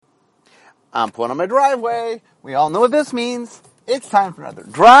I'm pulling on my driveway. We all know what this means. It's time for another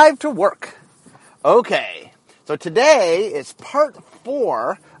drive to work. Okay, so today is part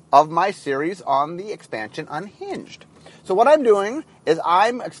 4 of my series on the expansion Unhinged. So what I'm doing is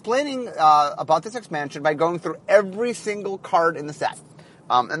I'm explaining about this expansion by going through every single card in the set.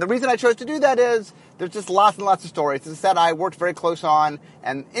 And the reason I chose to do that is there's just lots and lots of stories. It's a set I worked very close on.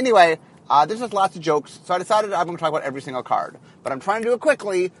 And anyway, there's just lots of jokes. So I decided I'm going to talk about every single card. But I'm trying to do it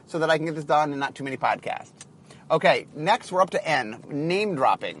quickly so that I can get this done in not too many podcasts. Okay, next we're up to N, name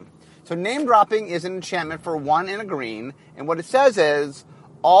dropping. So name dropping is an enchantment for 1 and a green. And what it says is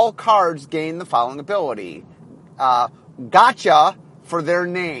all cards gain the following ability. Gotcha for their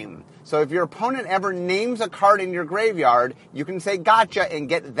name. So if your opponent ever names a card in your graveyard, you can say gotcha and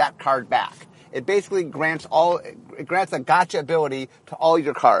get that card back. It basically grants a gotcha ability to all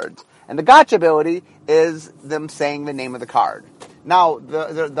your cards. And the gotcha ability is them saying the name of the card. Now,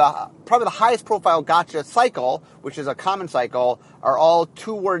 probably the highest profile gotcha cycle, which is a common cycle, are all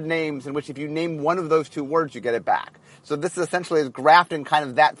 2-word names in which if you name one of those 2 words, you get it back. So this essentially is grafting kind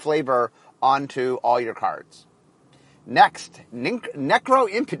of that flavor onto all your cards. Next, Necro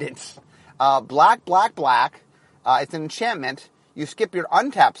Impudence. Black. It's an enchantment. You skip your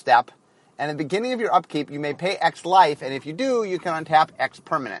untap step, and at the beginning of your upkeep, you may pay X life, and if you do, you can untap X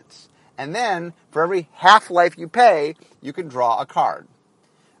permanents. And then, for every half life you pay, you can draw a card.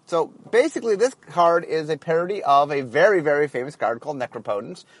 So, basically, this card is a parody of a very, very famous card called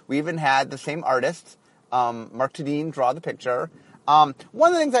Necropotence. We even had the same artist, Mark Tadine, draw the picture. One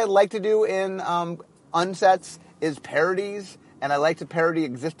of the things I like to do in unsets is parodies, and I like to parody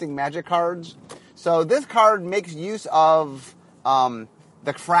existing Magic cards. So this card makes use of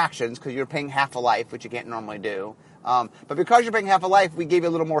the fractions, because you're paying half a life, which you can't normally do. But because you're paying half a life, we gave you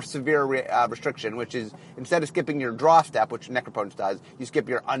a little more severe restriction, which is instead of skipping your draw step, which Necropotence does, you skip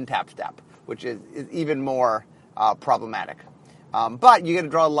your untap step, which is even more problematic. But you get to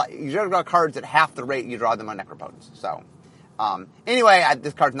draw cards at half the rate you draw them on Necropotence. So anyway,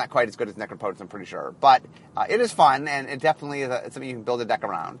 this card's not quite as good as Necropotence, I'm pretty sure. But it is fun, and it definitely is something you can build a deck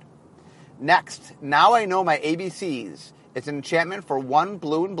around. Next, Now I Know My ABCs. It's an enchantment for 1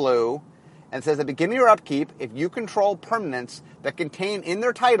 blue and blue, and it says at the beginning of your upkeep, if you control permanents that contain in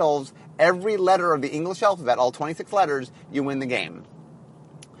their titles every letter of the English alphabet, all 26 letters, you win the game.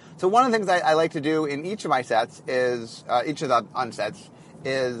 So one of the things I like to do in each of my sets is, each of the unsets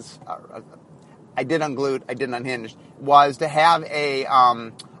is, I did Unglued, I did Unhinged, was to have a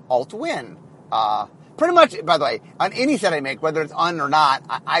alt win. Pretty much, by the way, on any set I make, whether it's un or not,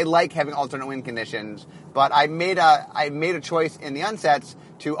 I like having alternate win conditions, but I made a choice in the unsets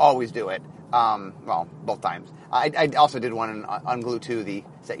to always do it. Well, both times. I also did one in Unglued 2, the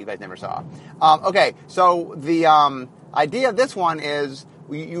set you guys never saw. Okay, so the idea of this one is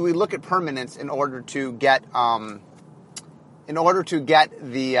we look at permanents in order to get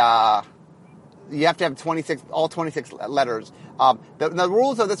the you have to have all 26 letters. The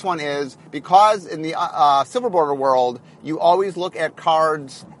rules of this one is because in the Silver Border world, you always look at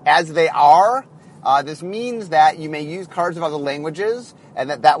cards as they are. This means that you may use cards of other languages, and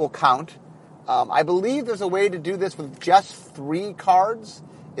that will count. I believe there's a way to do this with just 3 cards,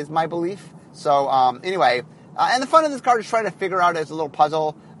 is my belief. So anyway, and the fun of this card is trying to figure out as a little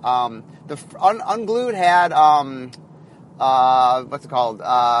puzzle. The Unglued had what's it called?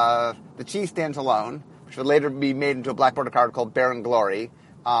 The Cheese Stands Alone, which would later be made into a black border card called Barren Glory.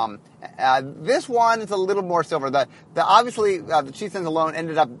 This one is a little more silver. Obviously, the Cheese Stands Alone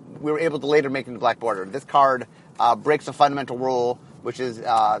we were able to later make into black border. This card breaks a fundamental rule, which is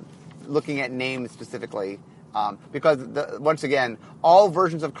looking at names specifically. Because, once again, all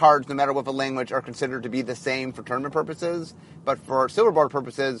versions of cards, no matter what the language, are considered to be the same for tournament purposes. But for silver border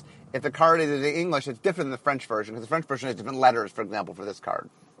purposes, if the card is in English, it's different than the French version, because the French version has different letters, for example, for this card.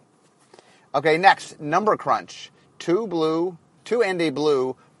 Okay, next, Number Crunch. 2 blue, 2 and a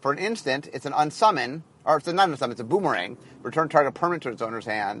blue. For an instant, it's an unsummon, or it's not an unsummon, it's a boomerang. Return target permanent to its owner's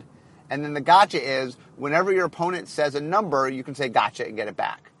hand. And then the gotcha is, whenever your opponent says a number, you can say gotcha and get it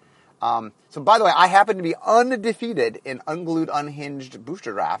back. So by the way, I happen to be undefeated in Unglued Unhinged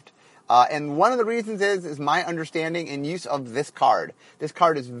Booster Draft. And one of the reasons is my understanding and use of this card. This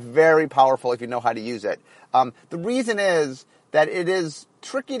card is very powerful if you know how to use it. The reason is that it is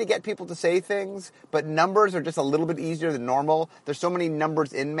tricky to get people to say things, but numbers are just a little bit easier than normal. There's so many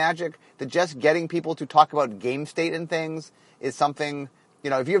numbers in Magic that just getting people to talk about game state and things is something.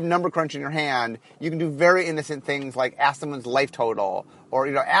 If you have Number Crunch in your hand, you can do very innocent things like ask someone's life total, or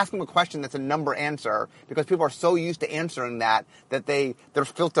ask them a question that's a number answer, because people are so used to answering that their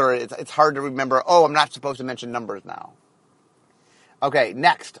filter, it's hard to remember, I'm not supposed to mention numbers now. Okay,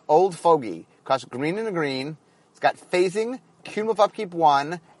 next, Old Fogey. Costs green and a green. It's got phasing, cumulative upkeep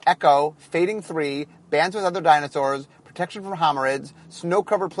 1, echo, fading 3, bands with other dinosaurs, protection from hominids,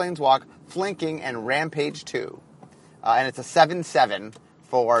 snow-covered planeswalk, flanking, and rampage 2. And it's a 7/7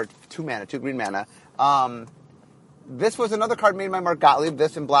 for 2 mana, 2 green mana. This was another card made by Mark Gottlieb,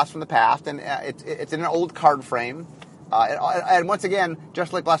 this and Blast from the Past, and it's in an old card frame. And once again,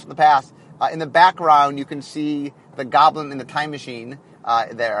 just like Blast from the Past, in the background you can see the goblin in the time machine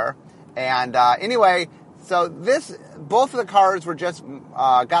there. And anyway, so both of the cards were just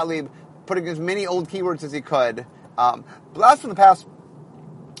Gottlieb putting as many old keywords as he could. Blast from the Past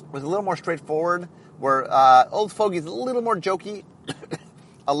was a little more straightforward, where Old Fogey is a little more jokey.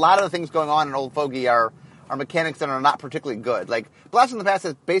 A lot of the things going on in Old Fogey are mechanics that are not particularly good. Like, Blast from the Past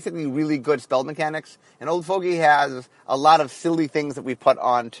has basically really good spell mechanics, and Old Fogey has a lot of silly things that we put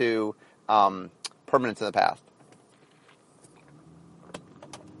onto permanents in the past.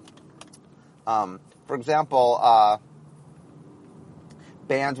 For example,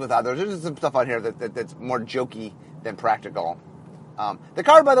 bands with others. There's some stuff on here that's more jokey than practical. The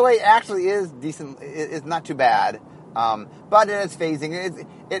card, by the way, actually is decent. It's not too bad. But it has phasing.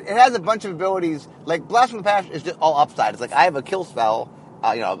 It has a bunch of abilities. Like, Blast from the Past is just all upside. It's like, I have a kill spell,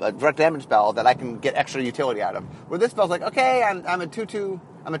 a direct damage spell that I can get extra utility out of. Where this spell's like, okay, I'm a 2/2,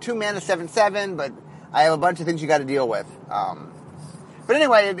 I'm a 2 mana 7/7, but I have a bunch of things you got to deal with. But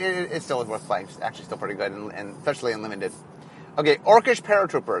anyway, it still is worth playing. It's actually still pretty good, and especially in limited. Okay, Orcish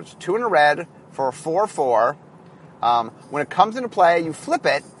Paratroopers, 2 in a red for 4/4. When it comes into play, you flip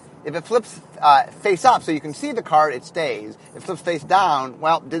it. If it flips face up, so you can see the card, it stays. If it flips face down,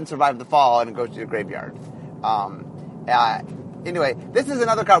 well, it didn't survive the fall, and it goes to your graveyard. Anyway, this is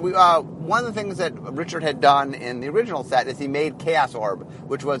another card. One of the things that Richard had done in the original set is he made Chaos Orb,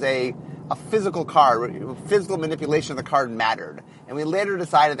 which was a physical card. Physical manipulation of the card mattered. And we later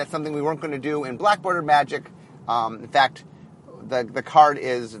decided that's something we weren't going to do in Black Border Magic. In fact, the card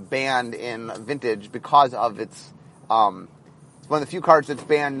is banned in Vintage because of its... it's one of the few cards that's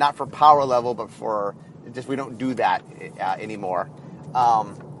banned not for power level, but for just we don't do that anymore.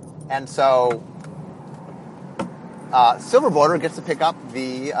 And so Silver Border gets to pick up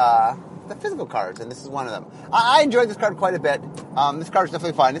the physical cards, and this is one of them. I enjoyed this card quite a bit. This card is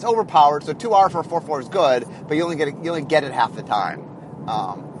definitely fun. It's overpowered, so 2R for 4/4 is good, but you only get it half the time.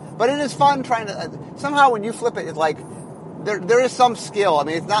 But it is fun trying to somehow when you flip it, it's like there is some skill. I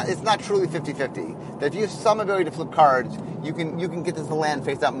mean, it's not truly 50-50. That if you have some ability to flip cards, you can get this to land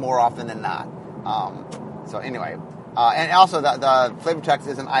face up more often than not. So anyway, and also the flavor text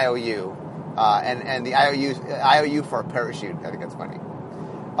is an IOU, and the IOU for a parachute. I think that's funny.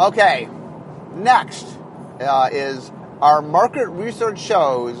 Okay, next is our market research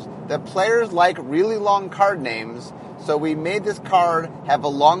shows that players like really long card names, so we made this card have the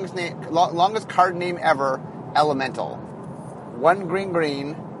longest card name ever, Elemental. 1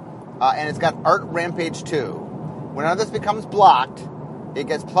 green, and it's got Art Rampage 2. Whenever this becomes blocked, it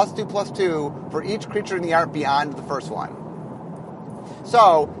gets +2/+2 for each creature in the art beyond the first one.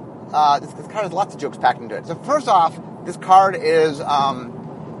 So, this card has lots of jokes packed into it. So first off, this card is...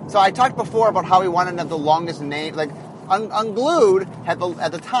 so I talked before about how we wanted to have the longest name... Like, Unglued had,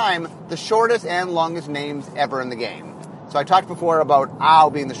 at the time, the shortest and longest names ever in the game. So I talked before about Ow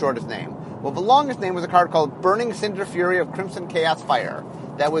being the shortest name. Well, the longest name was a card called Burning Cinder Fury of Crimson Chaos Fire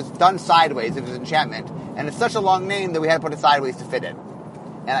that was done sideways. It was enchantment. And it's such a long name that we had to put it sideways to fit it.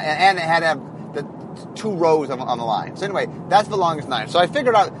 And it had to have the 2 rows on the line. So anyway, that's the longest name. So I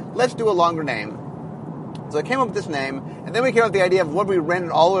figured out, let's do a longer name. So I came up with this name, and then we came up with the idea of what we ran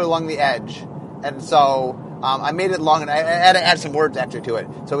it all the way along the edge. And so I made it long, and I had to add some words actually to it,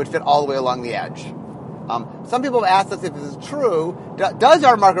 so it would fit all the way along the edge. Some people have asked us if this is true. Does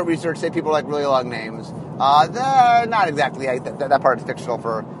our market research say people like really long names? Not exactly. That part is fictional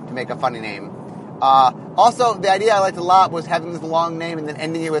to make a funny name. Also, the idea I liked a lot was having this long name and then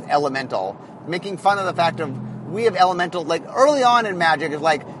ending it with Elemental, making fun of the fact of we have elemental, like early on in Magic, it's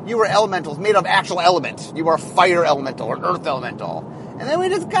like you were elementals made of actual elements. You were a fire elemental or an earth elemental. And then we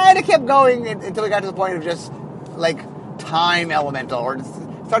just kind of kept going until we got to the point of just like time elemental, or just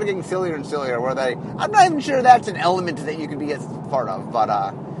started getting sillier and sillier, where I'm not even sure that's an element that you can be a part of. But,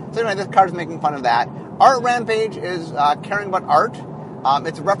 so anyway, this card's making fun of that. Art Rampage is caring about art.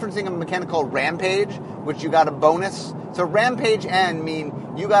 It's referencing a mechanic called Rampage, which you got a bonus. So Rampage N mean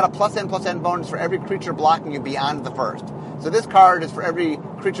you got a +N+N bonus for every creature blocking you beyond the first. So this card is for every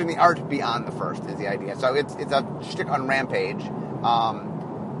creature in the art beyond the first, is the idea. So it's a shtick on Rampage.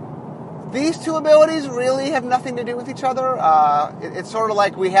 These two abilities really have nothing to do with each other. It's sort of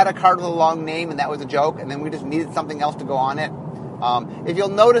like we had a card with a long name and that was a joke, and then we just needed something else to go on it. If you'll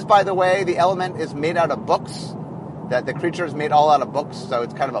notice, by the way, the element is made out of books. That the creature is made all out of books, so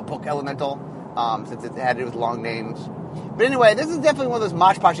it's kind of a book elemental, since it had to do with long names. But anyway, this is definitely one of those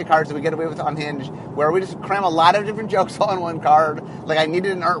Mosh Poshy cards that we get away with on Hinge, where we just cram a lot of different jokes all in one card. Like, I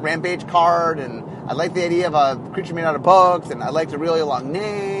needed an Art Rampage card, and I like the idea of a creature made out of books, and I liked a really long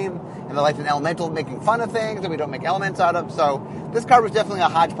name, and I liked an elemental making fun of things that we don't make elements out of. So this card was definitely a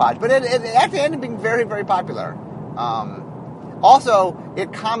hodgepodge, but it actually ended up being very, very popular. Also,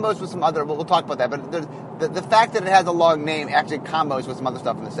 it combos with some other, we'll talk about that, but the fact that it has a long name actually combos with some other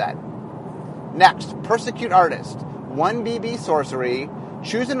stuff in the set. Next, Persecute Artist. 1 BB sorcery.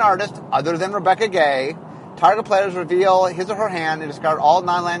 Choose an artist other than Rebecca Gay. Target players reveal his or her hand and discard all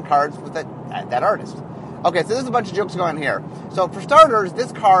non-land cards with that artist. Okay, so there's a bunch of jokes going here. So for starters,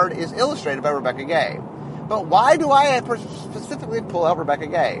 this card is illustrated by Rebecca Gay. But why do I specifically pull out Rebecca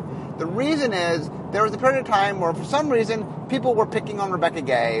Gay? The reason is, there was a period of time where, for some reason, people were picking on Rebecca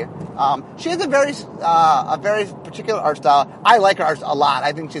Gay. She has a very particular art style. I like her art a lot.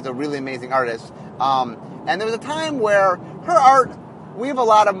 I think she's a really amazing artist. And there was a time where her art, we have a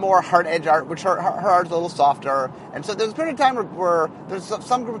lot of more hard edge art, which her art's a little softer. And so there's a period of time where there's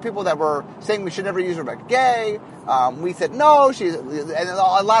some group of people that were saying we should never use Rebecca Gay. We said no, and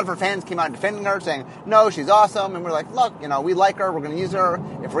a lot of her fans came out defending her, saying no, she's awesome. And we're like, look, we like her, we're going to use her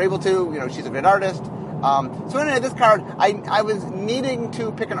if we're able to. She's a great artist. So anyway, this card, I was needing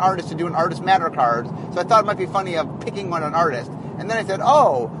to pick an artist to do an Artist Matter card, so I thought it might be funny of picking an artist. And then I said,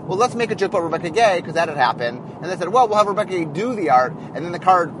 well, let's make a joke about Rebecca Gay, because that had happened. And I said, well, we'll have Rebecca Gay do the art, and then the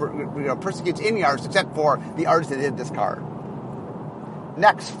card persecutes any artist except for the artist that did this card.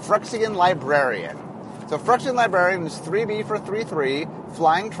 Next, Phyrexian Librarian. So Phyrexian Librarian is 3B for 3/3,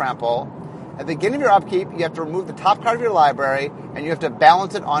 Flying Trample. At the beginning of your upkeep, you have to remove the top card of your library, and you have to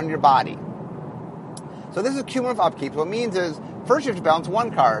balance it on your body. So this is cumulative upkeep. What it means is, first you have to balance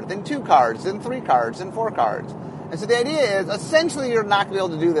 1 card, then 2 cards, then 3 cards, then 4 cards. And so the idea is, essentially, you're not going to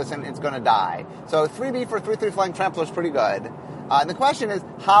be able to do this, and it's going to die. So 3B for 3/3 Flying Trampler is pretty good. And the question is,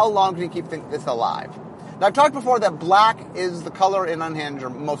 how long can you keep this alive? Now, I've talked before that black is the color in Unhinged, or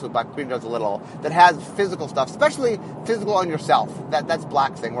mostly black, green does a little, that has physical stuff, especially physical on yourself. That's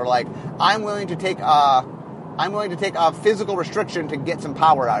black's thing. Where, like, I'm willing to take a physical restriction to get some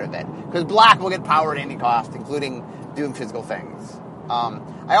power out of it. Because black will get power at any cost, including doing physical things.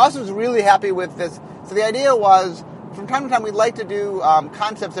 I also was really happy with this. So the idea was, from time to time, we'd like to do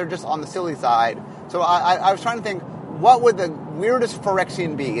concepts that are just on the silly side. So I was trying to think, what would the weirdest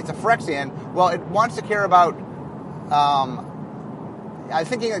Phyrexian be? It's a Phyrexian. Well, it wants to care about... I was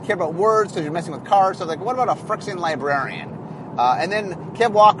thinking it cared about words, because you're messing with cards. So I was like, what about a Phyrexian Librarian? And then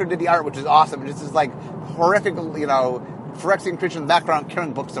Kev Walker did the art, which is awesome. It's just like horrific, Phyrexian creature in the background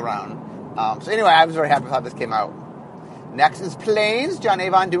carrying books around. So anyway, I was very happy with how this came out. Next is Plains. John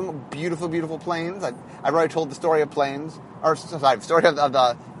Avon doing beautiful, beautiful Plains. I've already told the story of Plains, or sorry, the story of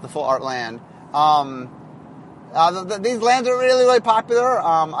the full art land. These lands are really, really popular.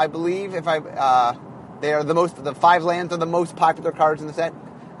 I believe they are the 5 lands are the most popular cards in the set.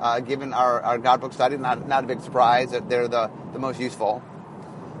 Given our Godbook study, not a big surprise that they're the most useful.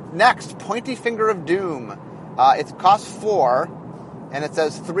 Next, Pointy Finger of Doom. It costs 4, and it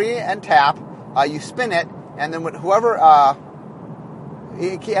says 3 and tap. You spin it, and then whoever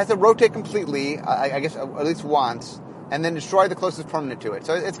it has to rotate completely, I guess at least once, and then destroy the closest permanent to it.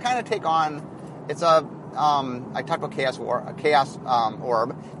 So it's kind of take on. It's a I talked about Chaos Orb.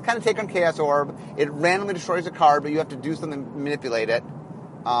 It's kind of take on Chaos Orb. It randomly destroys a card, but you have to do something to manipulate it.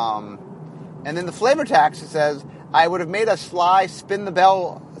 And then the flavor text, it says, I would have made a sly spin the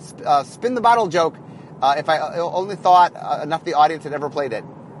bottle joke if I only thought enough of the audience had ever played it.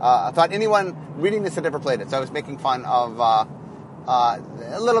 I thought anyone reading this had ever played it. So I was making fun of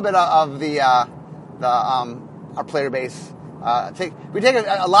a little bit of our player base. We take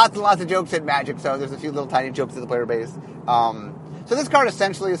lots and lots of jokes at Magic, so there's a few little tiny jokes at the player base. So this card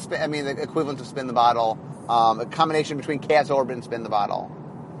essentially is, the equivalent of Spin the Bottle, a combination between Chaos Orb and Spin the Bottle.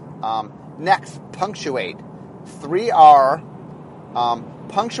 Next, Punctuate. 3R.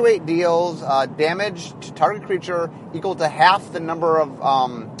 Punctuate deals damage to target creature equal to half the number of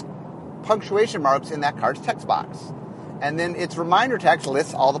punctuation marks in that card's text box. And then its reminder text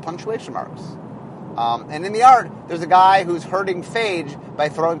lists all the punctuation marks. And in the art, there's a guy who's hurting Phage by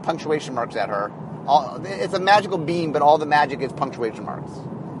throwing punctuation marks at her. It's a magical beam, but all the magic is punctuation marks.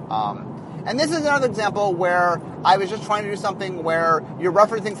 And this is another example where I was just trying to do something where you're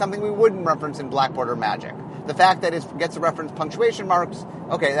referencing something we wouldn't reference in Black Border Magic. The fact that it gets to reference punctuation marks,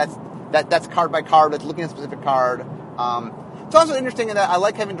 okay, that's card by card. It's looking at a specific card. It's also interesting in that I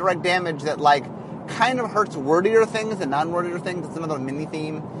like having direct damage that, like, kind of hurts wordier things and non-wordier things. It's another mini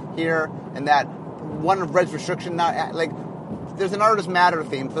theme here, and that one of Red's restriction, there's an artist matter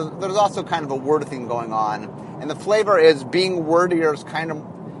theme, so there's also kind of a word theme going on. And the flavor is being wordier is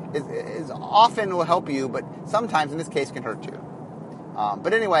often will help you, but sometimes, in this case, can hurt you.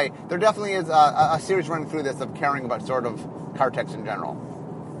 But anyway, there definitely is a series running through this of caring about sort of card text in general.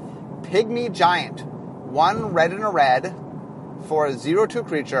 Pygmy Giant. 1 red and a red for a 0/2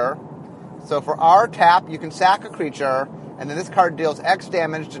 creature. So for our tap, you can sack a creature, and then this card deals X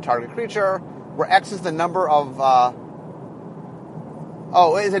damage to target creature, where X is the number of...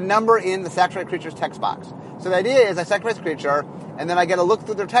 is a number in the sacrificed creature's text box. So the idea is I sacrifice a creature, and then I get to look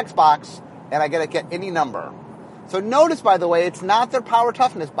through their text box, and I get to get any number. So notice, by the way, it's not their power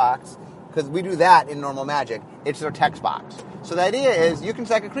toughness box, because we do that in normal Magic. It's their text box. So the idea is you can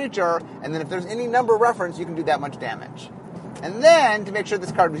sack a creature, and then if there's any number reference, you can do that much damage. And then, to make sure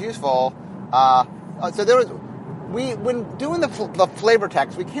this card was useful, when doing the flavor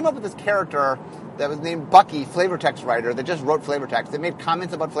text, we came up with this character that was named Bucky, flavor text writer, that just wrote flavor text, that made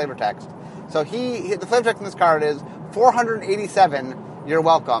comments about flavor text. So the flavor text in this card is 487, you're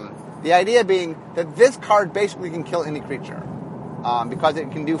welcome. The idea being that this card basically can kill any creature, because it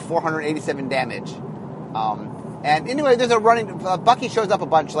can do 487 damage. And anyway, there's a running... Bucky shows up a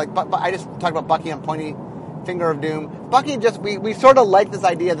bunch. I just talked about Bucky on Pointy Finger of Doom. Bucky we sort of like this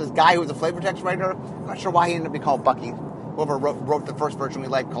idea of this guy who was a flavor text writer. I'm not sure why he ended up being called Bucky. Whoever wrote the first version we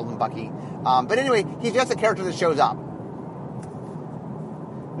liked called him Bucky. But anyway, he's just a character that shows up.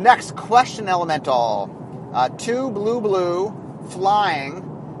 Next, Question Elemental. 2 blue, flying.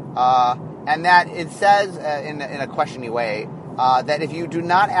 And that it says in a questiony way that if you do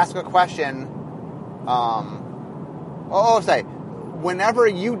not ask a question... whenever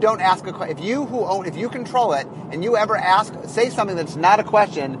you don't ask a question, if you control it and you ever say something that's not a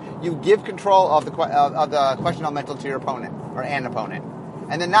question, you give control of the question elemental to your opponent or an opponent,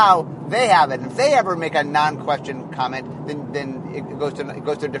 and then now they have it. And if they ever make a non-question comment, then it goes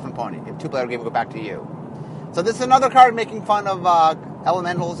to a different opponent. If 2-player game will go back to you. So this is another card making fun of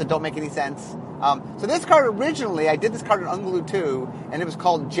elementals that don't make any sense. So this card originally, I did this card in Unglued 2, and it was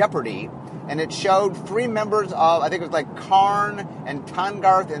called Jeopardy. And it showed 3 members of, I think it was like Karn and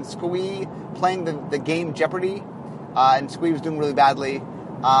Tangarth and Squee playing the game Jeopardy. And Squee was doing really badly.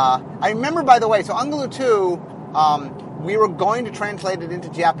 I remember, by the way, so Unglued 2, we were going to translate it into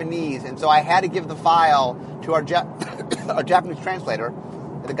Japanese. And so I had to give the file to our Japanese translator,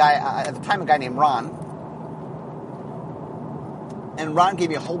 the guy, at the time a guy named Ron. And Ron gave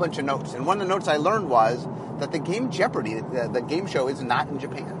me a whole bunch of notes. And one of the notes I learned was that the game Jeopardy, the game show, is not in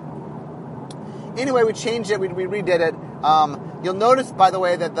Japan. Anyway, we changed it. We redid it. You'll notice, by the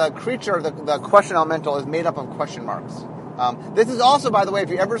way, that the creature, the question elemental, is made up of question marks. This is also, by the way, if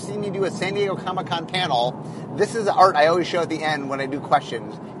you ever see me do a San Diego Comic-Con panel, this is the art I always show at the end when I do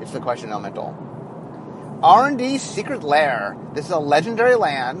questions. It's the question elemental. R&D Secret Lair. This is a legendary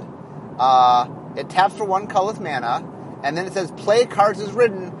land. It taps for 1 colorless mana. And then it says, play cards as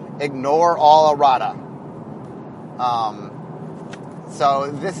written, ignore all errata.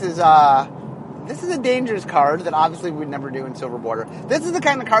 So this is a dangerous card that obviously we'd never do in Silver Border. This is the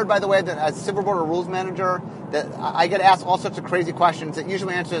kind of card, by the way, that as Silver Border rules manager, that I get asked all sorts of crazy questions that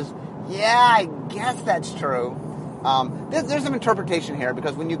usually answers, yeah, I guess that's true. There's some interpretation here,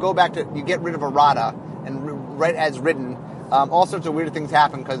 because when you go back to, you get rid of errata and write as written, all sorts of weird things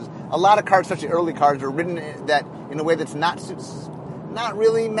happen, because a lot of cards, especially early cards, are written that in a way that's not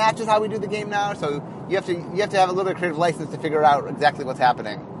really matches how we do the game now. So you have to have a little bit of creative license to figure out exactly what's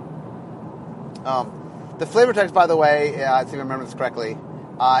happening. The flavor text, by the way, see if I remember this correctly,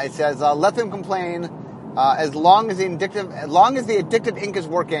 it says, let them complain, as long as the addictive ink is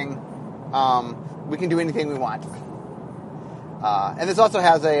working, we can do anything we want. And this also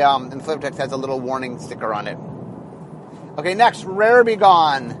has and the flavor text has a little warning sticker on it. Okay, next, Rare Be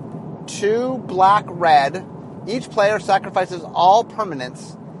Gone. 2 black, red. Each player sacrifices all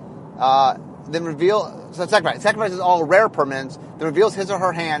permanents, sacrifices all rare permanents, then reveals his or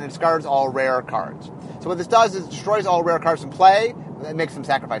her hand and discards all rare cards. So what this does is it destroys all rare cards in play, it makes them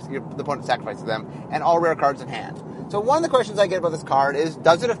sacrifice, the opponent sacrifices them, and all rare cards in hand. So one of the questions I get about this card is,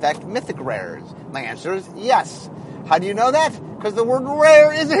 does it affect mythic rares? My answer is yes. How do you know that? Because the word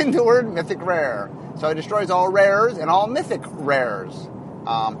rare is in the word mythic rare. So it destroys all rares and all mythic rares.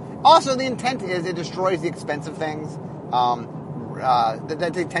 Also, the intent is it destroys the expensive things.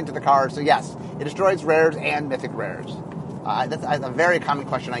 That's the intent of the card. So yes, it destroys rares and mythic rares. That's a very common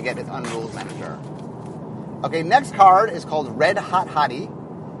question I get as Unrules Manager. Okay, next card is called Red Hot Hottie.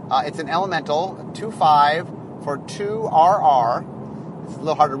 It's an elemental, 2/5 for 2 RR. It's a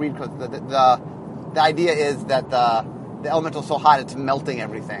little hard to read because the idea is that the elemental is so hot it's melting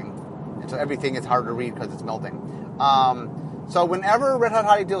everything. And so everything is hard to read because it's melting. So whenever Red Hot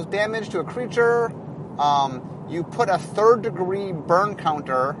Hottie deals damage to a creature, you put a 3rd degree burn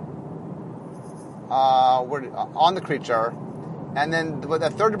counter on the creature. And then what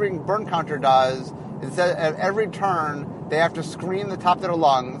that 3rd degree burn counter does is that at every turn, they have to scream the top of their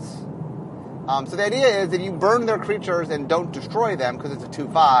lungs. So the idea is if you burn their creatures and don't destroy them, because it's a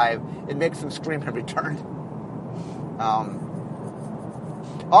 2/5, it makes them scream every turn.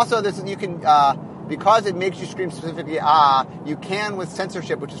 Also, you can, because it makes you scream specifically you can, with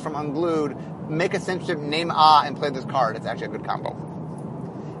censorship, which is from Unglued, make a censorship name and play this card. It's actually a good combo.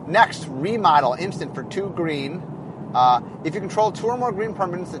 Next, Remodel, instant for 2 green. If you control 2 or more green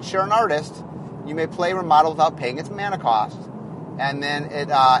permanents that share an artist, you may play Remodel without paying its mana cost. And then it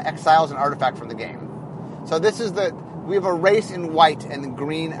exiles an artifact from the game. So this is we have a race in white and the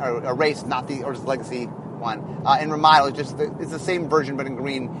green, or a race, not the legacy one. And Remodel, it's the same version, but in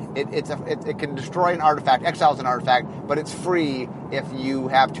green. It can destroy an artifact, exiles an artifact, but it's free if you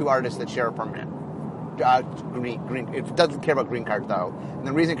have 2 artists that share a permanent. Green. It doesn't care about green cards, though. And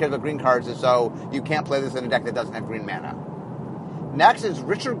the reason it cares about green cards is so you can't play this in a deck that doesn't have green mana. Next is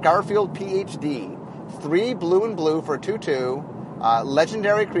Richard Garfield, PhD. 3 blue and blue for a 2/2.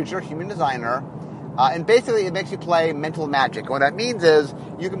 Legendary creature, human designer. And basically it makes you play mental magic. What that means is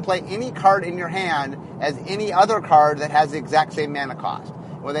you can play any card in your hand as any other card that has the exact same mana cost.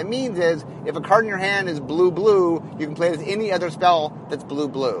 What that means is if a card in your hand is blue-blue, you can play it as any other spell that's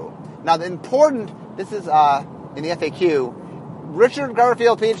blue-blue. Now this is in the FAQ, Richard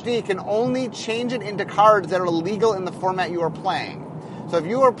Garfield, PhD, can only change it into cards that are legal in the format you are playing. So if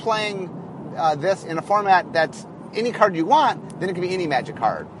you are playing this in a format that's any card you want, then it can be any Magic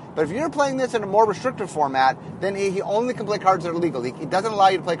card. But if you're playing this in a more restrictive format, then he only can play cards that are legal. He doesn't allow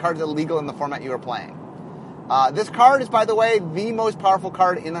you to play cards that are legal in the format you are playing. This card is, by the way, the most powerful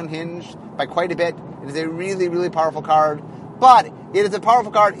card in Unhinged by quite a bit. It is a really, really powerful card. But it is a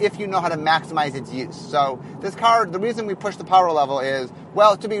powerful card if you know how to maximize its use. So this card, the reason we push the power level is,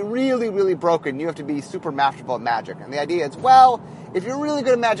 well, to be really, really broken, you have to be super masterful at Magic. And the idea is, well, if you're really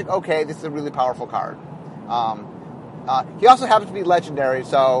good at Magic, okay, this is a really powerful card. He also happens to be legendary,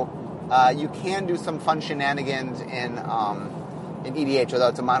 so you can do some fun shenanigans in EDH, although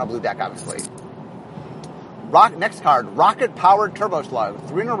it's a mono blue deck, obviously. Next card, Rocket Powered Turbo Slug,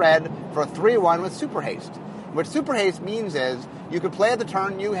 3 in a red for a 3/1 with Super Haste. What Super Haste means is you can play at the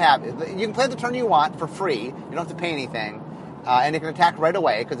turn you can play at the turn you want for free. You don't have to pay anything, and it can attack right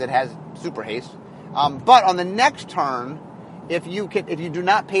away because it has Super Haste. But on the next turn, if you do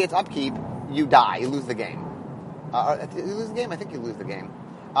not pay its upkeep, you die. You lose the game. You lose the game? I think you lose the game.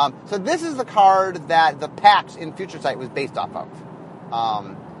 So this is the card that the PAX in Future Sight was based off of.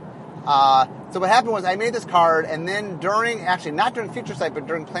 So what happened was I made this card, and then not during Future Sight, but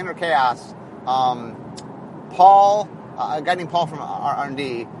during Planar Chaos, Paul, a guy named Paul from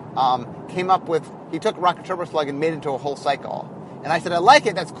R&D, he took Rocket Turbo Slug and made it into a whole cycle. And I said, I like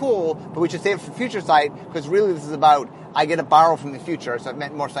it, that's cool, but we should save it for Future Sight, because really this is about, I get to borrow from the future, so it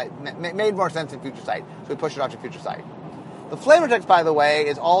made more sense in Future Sight, so we pushed it out to Future Sight. The flavor text, by the way,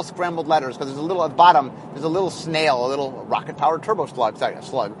 is all scrambled letters, because at the bottom, there's a little snail, a little rocket-powered turbo slug,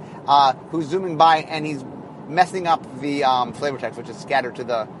 who's zooming by, and he's messing up the flavor text, which is scattered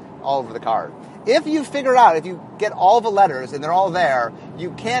all over the card. If you get all the letters, and they're all there,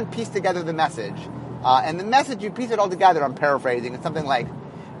 you can piece together the message. And the message, you piece it all together, I'm paraphrasing, it's something like,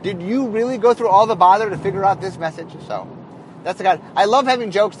 did you really go through all the bother to figure out this message? So, that's the guy. I love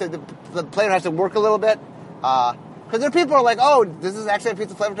having jokes that the player has to work a little bit, because there are people who are like, oh, this is actually a piece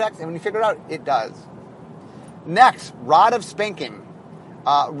of flavor text, and when you figure it out, it does. Next, Rod of Spanking.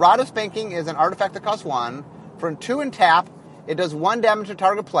 Rod of Spanking is an artifact that costs 1. For 2 and tap, it does 1 damage to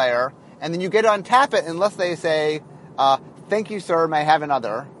target player, and then you get to untap it unless they say, thank you, sir, may I have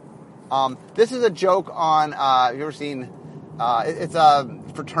another. This is a joke on, have you ever seen, it's a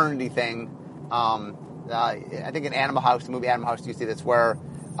fraternity thing. I think in Animal House, the movie Animal House, you see this where,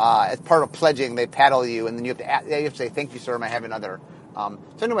 as part of pledging, they paddle you, and then you have to say, thank you, sir, may I have another. So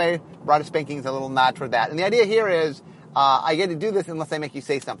anyway, Rod of Spanking is a little nod toward that. And the idea here is, I get to do this unless I make you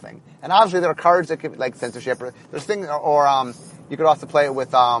say something. And obviously there are cards that could, like censorship, or there's things, or you could also play it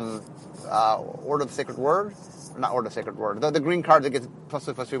with, Order of the Sacred Word. Not Order of the Sacred Word. The green card that gets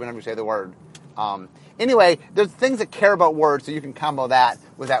 +2/+3 whenever you say the word. Anyway, there's things that care about words, so you can combo that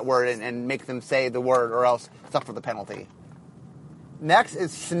with that word and make them say the word, or else suffer the penalty. Next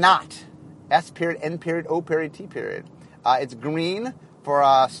is Snot. S period, N period, O period, T period. It's green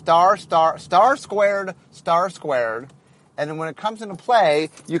for star squared. and then when it comes into play,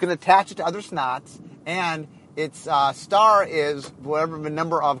 you can attach it to other snots, and its star is whatever the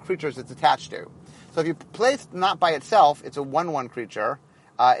number of creatures it's attached to. So if you play Snot by itself, it's a 1/1 creature.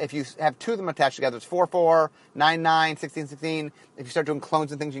 If you have two of them attached together, it's 4/4, 9/9, 16/16. If you start doing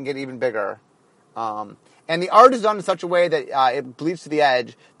clones and things, you can get even bigger. And the art is done in such a way that it bleeds to the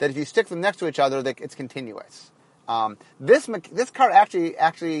edge, that if you stick them next to each other, it's continuous. This card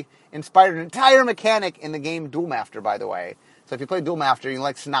actually inspired an entire mechanic in the game Duel Master, by the way. So if you play Duel Master, you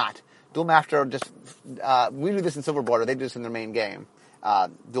like Snot. Duel Master we do this in Silver Border. They do this in their main game.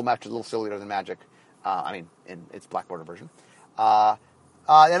 Duel Master is a little sillier than Magic. In its Black Border version.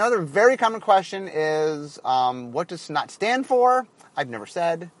 Another very common question is, what does Snot stand for? I've never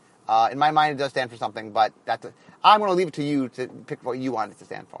said. In my mind, it does stand for something, but I'm going to leave it to you to pick what you want it to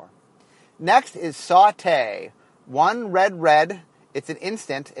stand for. Next is Saute. 1 red. It's an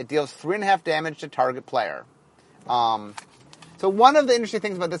instant. It deals 3.5 damage to target player. So one of the interesting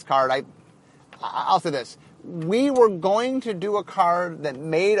things about this card, I'll say this. We were going to do a card that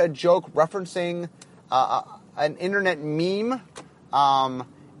made a joke referencing an internet meme,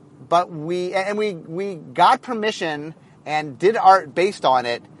 but we got permission and did art based on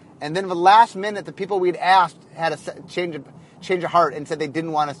it. And then at the last minute, the people we'd asked had a change of heart and said they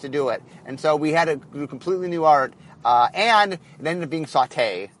didn't want us to do it. And so we had to do completely new art. And it ended up being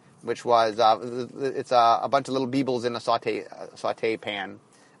Saute, which was it's a bunch of little beebles in a saute pan.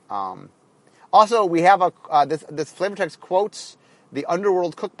 Also, we have this flavor text quotes the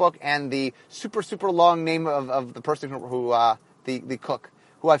Underworld cookbook and the super long name of the person who the cook,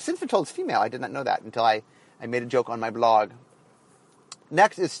 who I've since been told is female. I did not know that until I made a joke on my blog.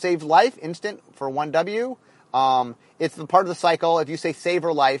 Next is Save Life, instant for 1W. It's the part of the cycle. If you say save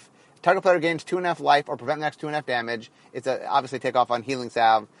or life, target player gains 2.5 life or prevent next 2.5 damage. It's obviously take off on Healing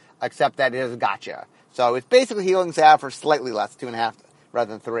Salve, except that it is a gotcha. So it's basically Healing Salve for slightly less, 2.5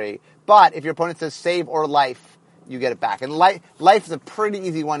 rather than 3. But if your opponent says save or life, you get it back. And life is a pretty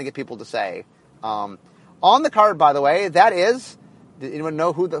easy one to get people to say. On the card, by the way, that is, did anyone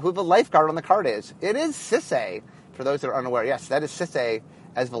know who the lifeguard on the card is? It is Sisay. For those that are unaware, yes, that is Sisay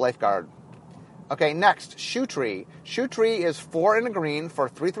as the lifeguard. Okay, next, Shoe Tree. Shoe Tree is 4 in a green for a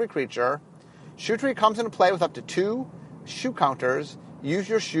 3/3 creature. Shoe Tree comes into play with up to 2 shoe counters. Use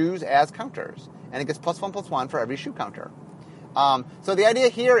your shoes as counters. And it gets +1/+1 for every shoe counter. So the idea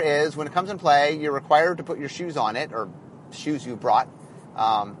here is when it comes in play, you're required to put your shoes on it, or shoes you brought,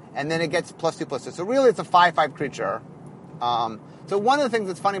 and then it gets +2/+2. So really it's a 5/5 creature. So one of the things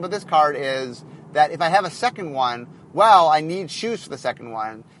that's funny about this card is that if I have a second one, well, I need shoes for the second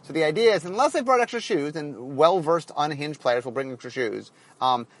one. So the idea is, unless they brought extra shoes, and well-versed, unhinged players will bring extra shoes,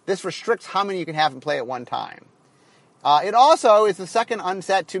 this restricts how many you can have in play at one time. It also is the second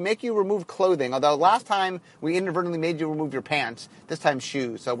unset to make you remove clothing, although last time we inadvertently made you remove your pants, this time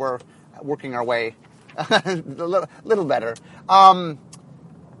shoes, so we're working our way a little better.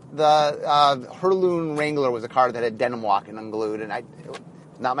 The Hurloon Wrangler was a card that had denim walk and unglued, and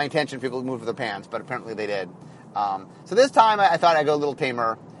not my intention for people to move their pants, but apparently they did. So this time I thought I'd go a little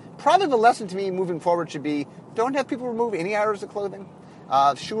tamer. Probably the lesson to me moving forward should be, don't have people remove any items of clothing.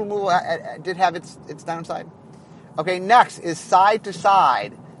 Shoe removal did have its downside. Okay, next is Side to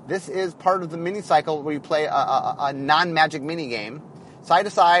Side. This is part of the mini cycle where you play a non-magic mini game. Side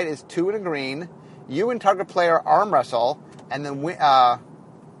to Side is 2 in a green. You and target player arm wrestle, and then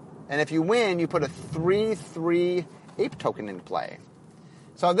and if you win, you put a 3/3 ape token into play.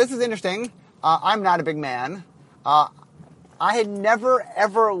 So this is interesting. I'm not a big man. I had never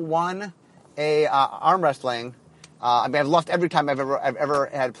ever won a arm wrestling. I've lost every time I've ever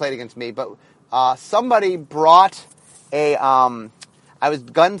had played against me. But somebody brought a. I was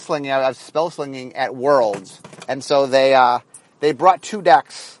gunslinging. I was spell slinging at Worlds, and so they brought 2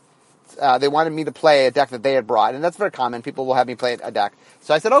 decks. They wanted me to play a deck that they had brought, and that's very common. People will have me play a deck.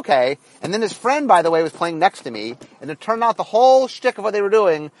 So I said, okay. And then his friend, by the way, was playing next to me, and it turned out the whole shtick of what they were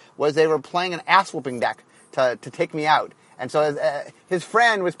doing was they were playing an ass-whooping deck to take me out. And so his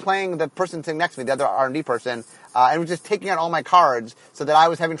friend was playing the person sitting next to me, the other R&D person, and was just taking out all my cards so that I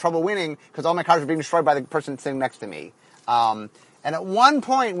was having trouble winning because all my cards were being destroyed by the person sitting next to me. And at one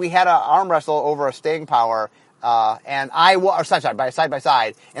point, we had an arm wrestle over a staying power, and I won, or side by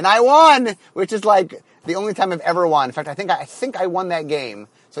side, and I won, which is like the only time I've ever won. In fact, I think I won that game.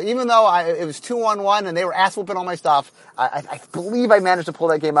 So even though it was 2-on-1 and they were ass whooping all my stuff, I believe I managed to pull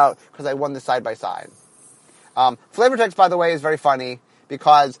that game out because I won this side by side. Flavor text, by the way, is very funny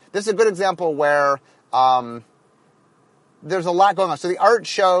because this is a good example where there's a lot going on. So the art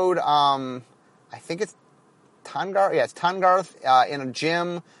showed, I think it's Tangarth. Yeah, it's Tangarth in a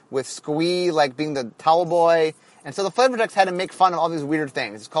gym with Squee like being the towel boy, And so the flavor text had to make fun of all these weird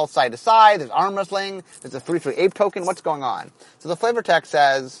things. It's called side to side. There's arm wrestling. There's a 3-3 ape token. What's going on? So the flavor text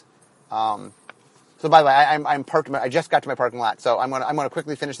says. So by the way, I'm parked. I just got to my parking lot, so I'm gonna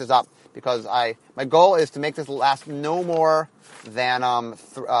quickly finish this up because my goal is to make this last no more than 5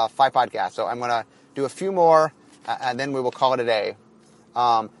 podcasts. So I'm gonna do a few more, and then we will call it a day.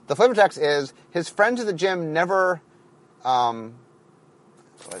 The flavor text is his friends at the gym never. Hold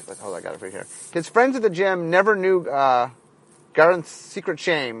on, I got it right here. His friends at the gym never knew Garden's secret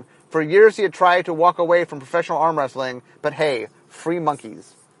shame. For years he had tried to walk away from professional arm wrestling, but hey, free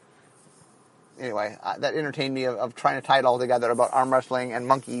monkeys. Anyway, that entertained me of trying to tie it all together about arm wrestling and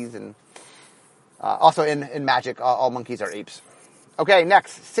monkeys, and also in Magic, all monkeys are apes. Okay,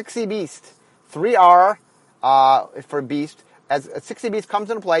 next, 6C Beast. 3R for Beast. As a 6C Beast comes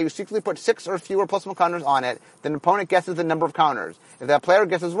into play, you secretly put 6 or fewer +1 counters on it. The opponent guesses the number of counters. If that player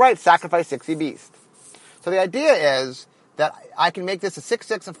guesses right, sacrifice 6C Beast. So the idea is that I can make this a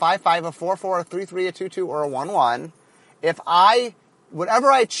 6-6, a 5-5, a 4-4, a 3-3, a 2-2, or a 1-1.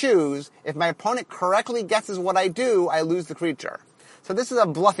 Whatever I choose, if my opponent correctly guesses what I do, I lose the creature. So this is a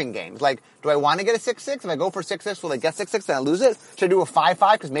bluffing game. It's like, do I want to get a 6-6? If I go for 6-6, will they guess 6-6 and I lose it? Should I do a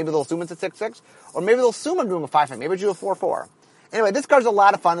 5-5 because maybe they'll assume it's a 6-6? Or maybe they'll assume I'm doing a 5-5. Maybe I do a 4-4. Anyway, this card's a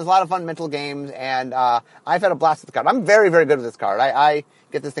lot of fun. There's a lot of fun mental games, and I've had a blast with this card. I'm very, very good with this card. I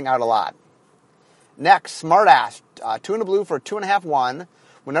get this thing out a lot. Next, Smartass. 2 in a blue for 2.5/1.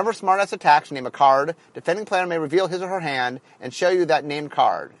 Whenever Smartass attacks, name a card. Defending player may reveal his or her hand and show you that named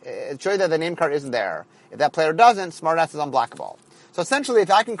card. Show you that the named card isn't there. If that player doesn't, Smartass is unblockable. So essentially,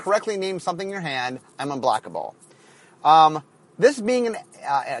 if I can correctly name something in your hand, I'm unblockable. This being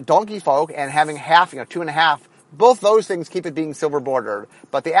a donkey folk and having half, 2.5, both those things keep it being silver bordered,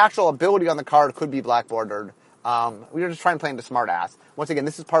 but the actual ability on the card could be black bordered. We were just trying to play into Smartass. Once again,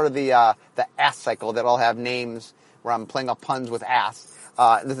 this is part of the ass cycle that all have names where I'm playing up puns with ass.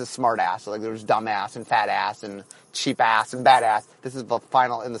 This is Smartass. So like there's dumbass and fat ass and cheap ass and badass. This is the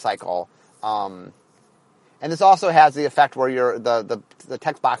final in the cycle. And this also has the effect where the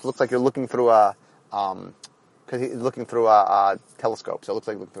text box looks like you're looking through because he's looking through a telescope. So it looks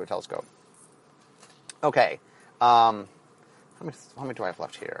like looking through a telescope. Okay. How many do I have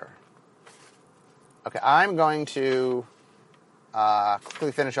left here? Okay, I'm going to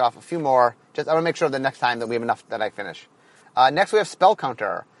quickly finish off a few more. I want to make sure the next time that we have enough that I finish. Next we have Spell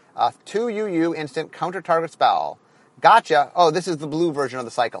Counter. 2 UU instant counter target spell. Gotcha. Oh, this is the blue version of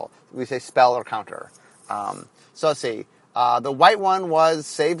the cycle. We say spell or counter. So let's see. The white one was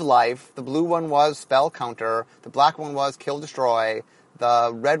save life. The blue one was spell counter. The black one was kill destroy.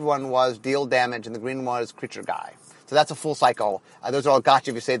 The red one was deal damage. And the green one was creature guy. So that's a full cycle. Those are all gotcha.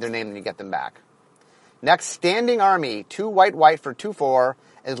 If you say their name, then you get them back. Next, Standing Army. 2 white for 2/4.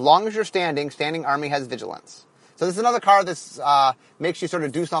 As long as you're standing army has vigilance. So this is another card that makes you sort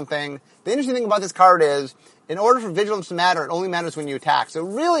of do something. The interesting thing about this card is, in order for vigilance to matter, it only matters when you attack. So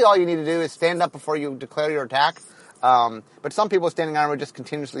really all you need to do is stand up before you declare your attack. But some people with Standing Army just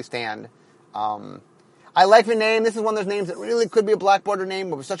continuously stand. I like the name. This is one of those names that really could be a black border name,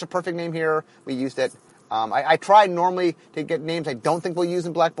 but it was such a perfect name here, we used it. I tried normally to get names I don't think we'll use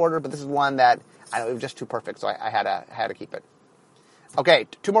in black border, but this is one that it was just too perfect, so I had to keep it. Okay,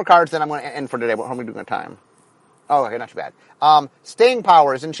 2 more cards, then I'm going to end for today. How are we doing on time? Oh, okay, not too bad. Staying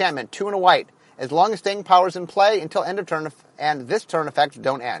Power is enchantment, 2 and a white. As long as Staying Power is in play until end of turn, and this turn effects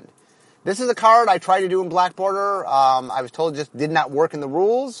don't end. This is a card I tried to do in black border. I was told it just did not work in the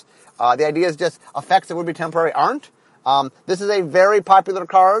rules. The idea is just effects that would be temporary aren't. This is a very popular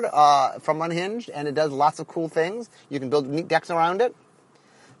card from Unhinged, and it does lots of cool things. You can build neat decks around it.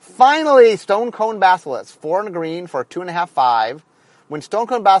 Finally, Stone Cone Basilisk, 4 and a green for 2.5/5. When Stone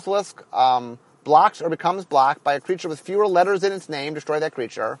Cone Basilisk blocks or becomes blocked by a creature with fewer letters in its name, destroy that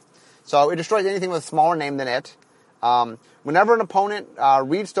creature. So it destroys anything with a smaller name than it. Whenever an opponent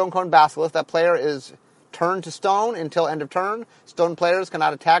reads Stone Cone Basilisk, that player is turned to stone until end of turn. Stone players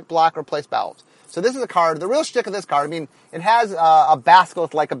cannot attack, block, or play spells. So this is a card. The real shtick of this card, it has a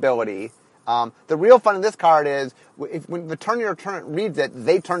Basilisk-like ability. The real fun of this card is when the turn your opponent reads it,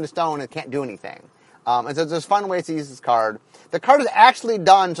 they turn to stone and can't do anything. And so there's fun ways to use this card. The card is actually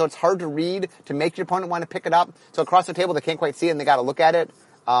done so it's hard to read to make your opponent want to pick it up. So across the table they can't quite see it and they got to look at it.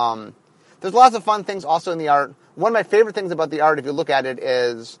 There's lots of fun things also in the art. One of my favorite things about the art, if you look at it,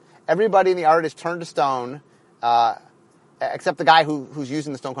 is everybody in the art is turned to stone, except the guy who's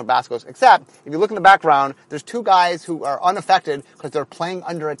using the Stone Cone Basilisk. Except, if you look in the background, there's 2 guys who are unaffected because they're playing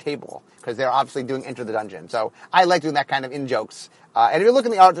under a table, because they're obviously doing Enter the Dungeon. So I like doing that kind of in-jokes. And if you look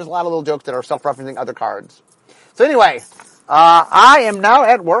in the art, there's a lot of little jokes that are self-referencing other cards. So anyway, I am now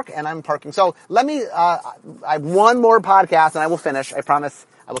at work and I'm parking. So let me, I have one more podcast and I will finish. I promise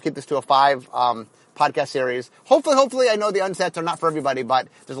I will keep this to a 5 podcast series. Hopefully I know the unsets are not for everybody, but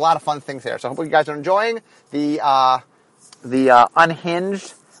there's a lot of fun things here. So hopefully you guys are enjoying the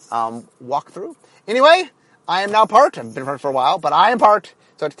unhinged walkthrough. Anyway, I am now parked. I've been parked for a while, but I am parked.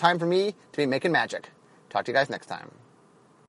 So it's time for me to be making magic. Talk to you guys next time.